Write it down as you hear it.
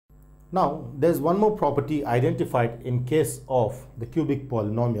Now there's one more property identified in case of the cubic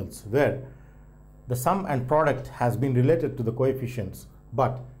polynomials where the sum and product has been related to the coefficients,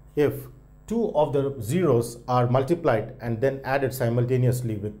 but if two of the zeros are multiplied and then added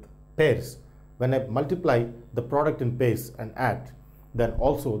simultaneously with pairs, when I multiply the product in pairs and add, then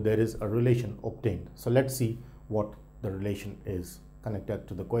also there is a relation obtained. So let's see what the relation is connected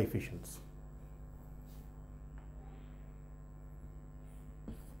to the coefficients.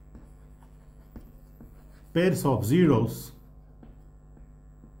 Pairs of zeros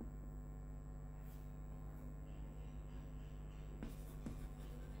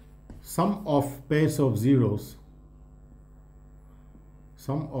sum of pairs of zeros,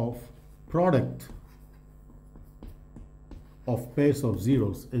 sum of product of pairs of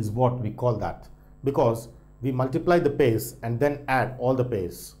zeros is what we call that, because we multiply the pairs and then add all the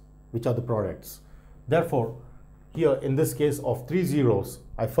pairs which are the products. Therefore, here in this case of three zeros,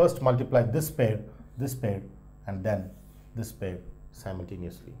 I first multiply this pair, and then this pair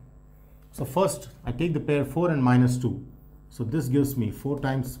simultaneously. So first I take the pair 4 and minus 2. So this gives me 4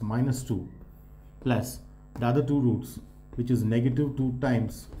 times minus 2 plus the other two roots, which is negative 2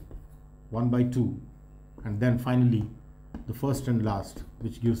 times 1 by 2, and then finally the first and last,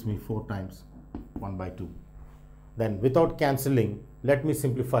 which gives me 4 times 1 by 2. Then without cancelling, let me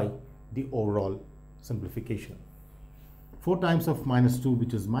simplify the overall simplification. 4 times of minus 2,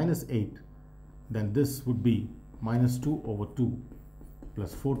 which is minus 8, then this would be minus 2 over 2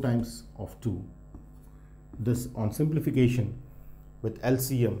 plus 4 times of 2. This on simplification with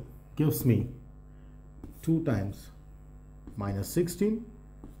LCM gives me 2 times minus 16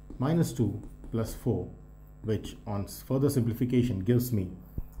 minus 2 plus 4, which on further simplification gives me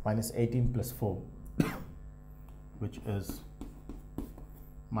minus 18 plus 4, which is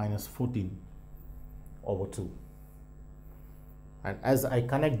minus 14 over 2. And as I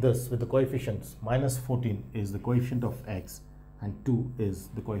connect this with the coefficients, minus 14 is the coefficient of x and 2 is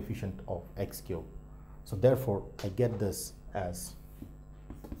the coefficient of x cubed. So therefore I get this as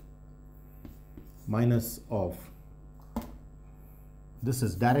minus of, this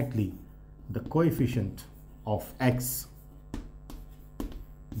is directly the coefficient of x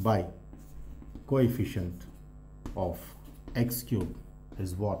by coefficient of x cubed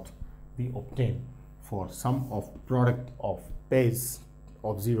is what we obtain for sum of product of pairs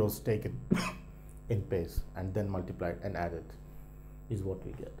of zeros taken in pairs and then multiplied and added is what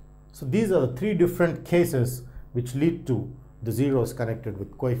we get. So these are the three different cases which lead to the zeros connected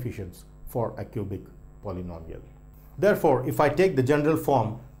with coefficients for a cubic polynomial. Therefore, if I take the general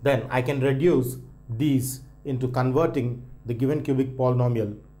form, then I can reduce these into converting the given cubic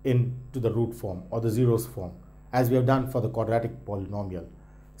polynomial into the root form or the zeros form, as we have done for the quadratic polynomial.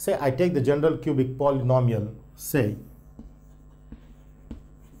 Say I take the general cubic polynomial, say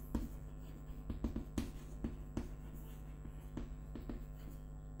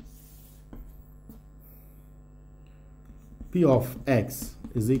P of x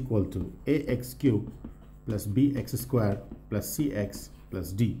is equal to ax cubed plus bx squared plus cx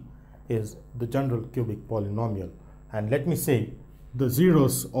plus d is the general cubic polynomial. And let me say the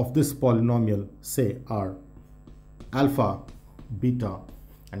zeros of this polynomial say are alpha, beta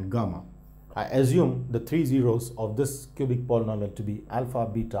and gamma. I assume the three zeros of this cubic polynomial to be alpha,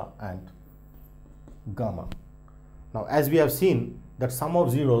 beta and gamma. Now as we have seen that sum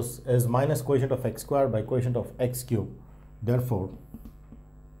of zeros is minus coefficient of x squared by coefficient of x cubed. Therefore,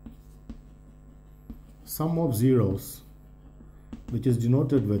 sum of zeros, which is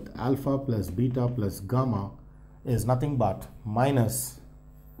denoted with alpha plus beta plus gamma, is nothing but minus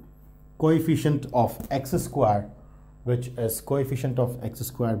coefficient of x squared, which is coefficient of x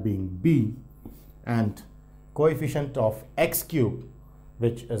squared being b, and coefficient of x cubed,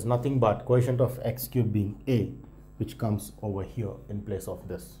 which is nothing but coefficient of x cubed being a, which comes over here in place of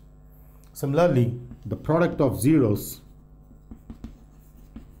this. Similarly, the product of zeros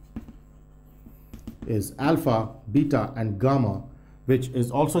is alpha, beta and gamma, which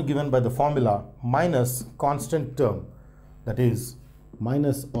is also given by the formula minus constant term, that is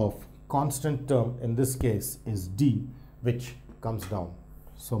minus of constant term in this case is d, which comes down.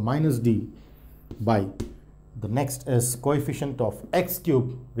 So minus d by the next is coefficient of x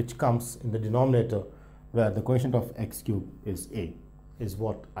cubed, which comes in the denominator, where the coefficient of x cubed is a, is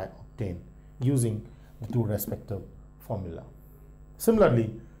what I obtain using the two respective formula.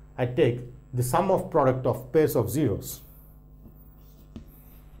 Similarly, I take the sum of product of pairs of zeros,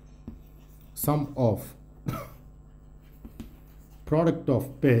 sum of product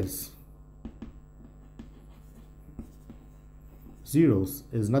of pairs zeros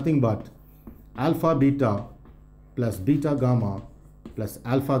is nothing but alpha beta plus beta gamma plus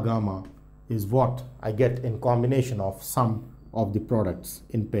alpha gamma is what I get in combination of sum of the products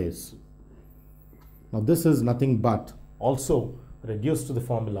in pairs. Now this is nothing but also reduced to the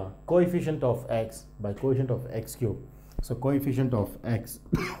formula coefficient of x by coefficient of x cube. So coefficient of x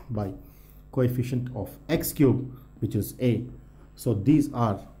by coefficient of x cube, which is a. So these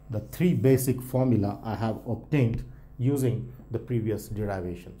are the three basic formula I have obtained using the previous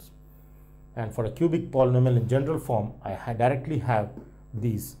derivations. And for a cubic polynomial in general form, I directly have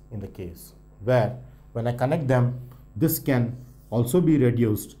these in the case where when I connect them, this can also be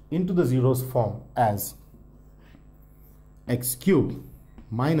reduced into the zeros form as x cube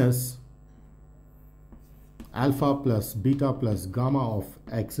minus alpha plus beta plus gamma of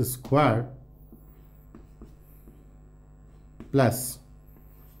x squared plus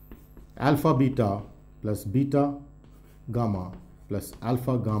alpha beta plus beta gamma plus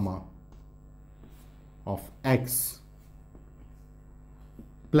alpha gamma of x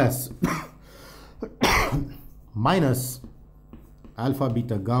plus minus alpha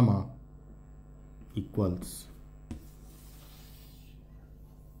beta gamma equals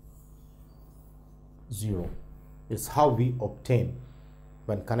 0 is how we obtain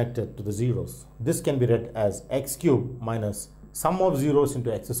when connected to the zeros. This can be read as x cube minus sum of zeros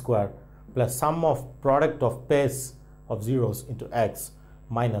into x squared plus sum of product of pairs of zeros into x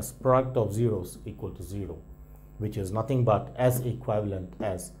minus product of zeros equal to 0, which is nothing but as equivalent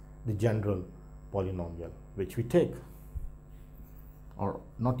as the general polynomial, which we take, or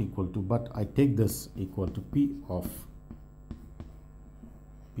not equal to, but I take this equal to p of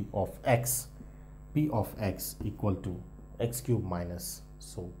x equal to x cube minus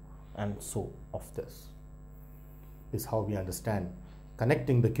so and so of this. Is how we understand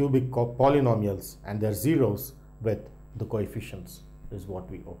connecting the cubic polynomials and their zeros with the coefficients is what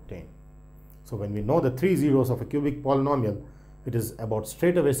we obtain. So when we know the three zeros of a cubic polynomial, it is about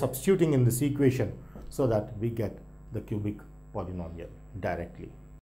straight away substituting in this equation so that we get the cubic polynomial directly.